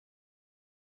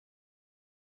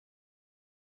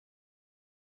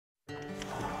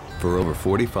For over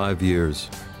 45 years,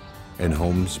 in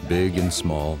homes big and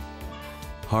small,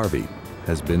 Harvey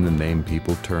has been the name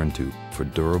people turn to for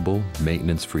durable,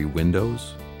 maintenance-free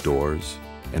windows, doors,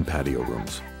 and patio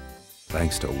rooms.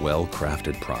 Thanks to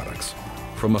well-crafted products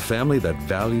from a family that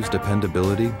values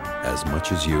dependability as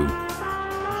much as you.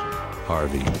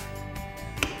 Harvey.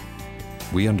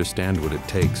 We understand what it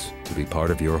takes to be part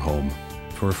of your home.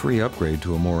 For a free upgrade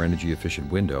to a more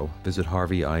energy-efficient window, visit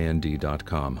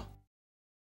harveyind.com.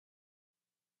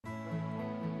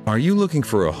 Are you looking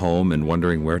for a home and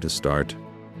wondering where to start?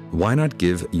 Why not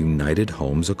give United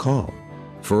Homes a call?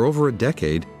 For over a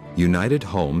decade, United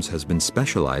Homes has been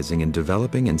specializing in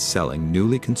developing and selling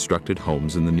newly constructed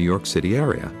homes in the New York City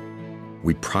area.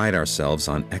 We pride ourselves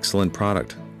on excellent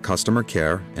product, customer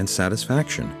care, and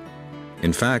satisfaction.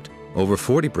 In fact, over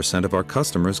 40% of our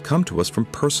customers come to us from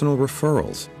personal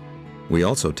referrals. We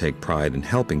also take pride in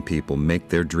helping people make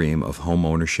their dream of home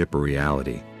ownership a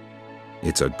reality.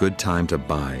 It's a good time to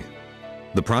buy.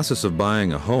 The process of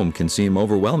buying a home can seem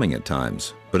overwhelming at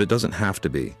times, but it doesn't have to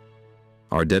be.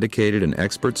 Our dedicated and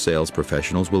expert sales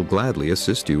professionals will gladly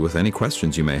assist you with any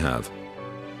questions you may have.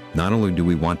 Not only do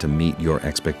we want to meet your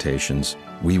expectations,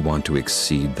 we want to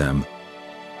exceed them.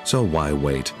 So why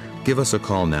wait? Give us a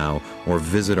call now or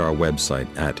visit our website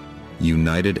at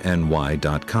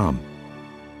unitedny.com.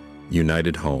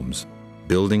 United Homes,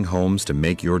 building homes to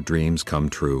make your dreams come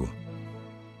true.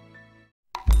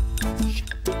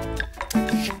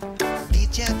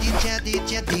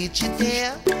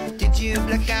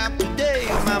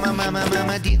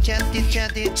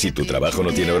 Si tu trabajo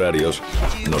no tiene horarios,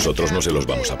 nosotros no se los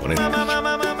vamos a poner.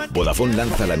 Vodafone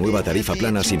lanza la nueva tarifa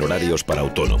plana sin horarios para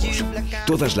autónomos.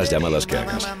 Todas las llamadas que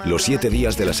hagas, los 7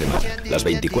 días de la semana, las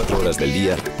 24 horas del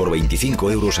día, por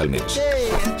 25 euros al mes.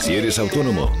 Si eres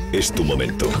autónomo, es tu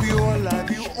momento.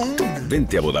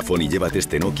 Vente a Vodafone y llévate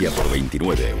este Nokia por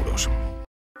 29 euros.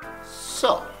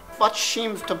 So, what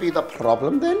seems to be the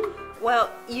problem then? Well,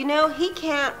 you know, he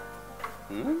can't...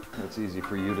 That's easy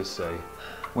for you to say.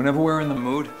 Whenever we're in the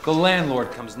mood, the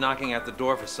landlord comes knocking at the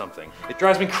door for something. It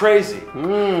drives me crazy.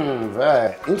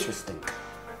 Very interesting.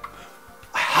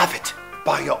 I have it.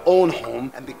 Buy your own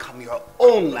home and become your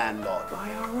own landlord.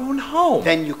 Buy our own home.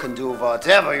 Then you can do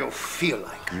whatever you feel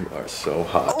like. You are so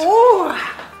hot.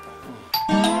 Oh!